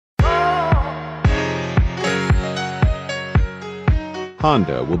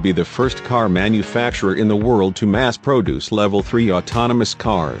Honda will be the first car manufacturer in the world to mass-produce Level 3 autonomous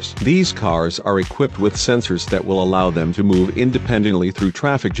cars. These cars are equipped with sensors that will allow them to move independently through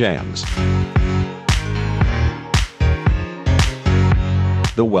traffic jams.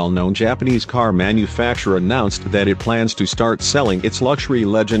 The well-known Japanese car manufacturer announced that it plans to start selling its luxury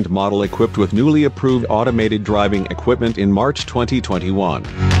Legend model equipped with newly approved automated driving equipment in March 2021.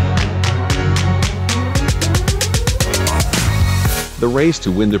 The race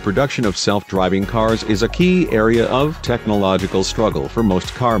to win the production of self-driving cars is a key area of technological struggle for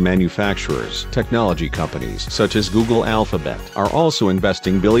most car manufacturers. Technology companies such as Google Alphabet are also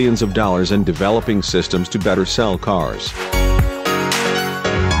investing billions of dollars in developing systems to better sell cars.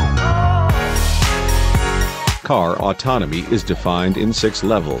 Car autonomy is defined in 6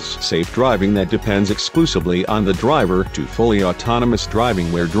 levels: safe driving that depends exclusively on the driver, to fully autonomous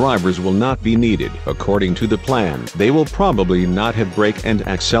driving where drivers will not be needed. According to the plan, they will probably not have brake and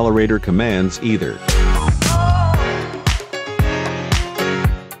accelerator commands either.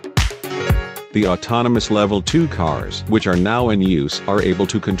 The autonomous Level 2 cars, which are now in use, are able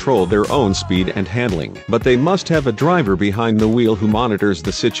to control their own speed and handling, but they must have a driver behind the wheel who monitors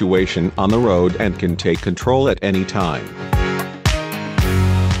the situation on the road and can take control at any time.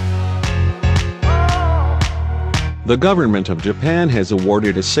 The government of Japan has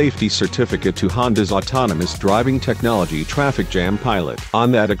awarded a safety certificate to Honda's autonomous driving technology Traffic Jam Pilot.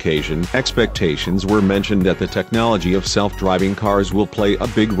 On that occasion, expectations were mentioned that the technology of self-driving cars will play a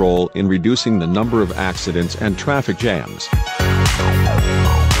big role in reducing the number of accidents and traffic jams.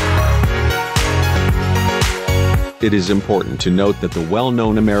 It is important to note that the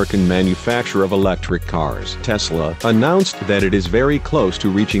well-known American manufacturer of electric cars, Tesla, announced that it is very close to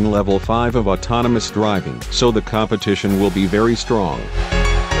reaching Level 5 of autonomous driving, so the competition will be very strong.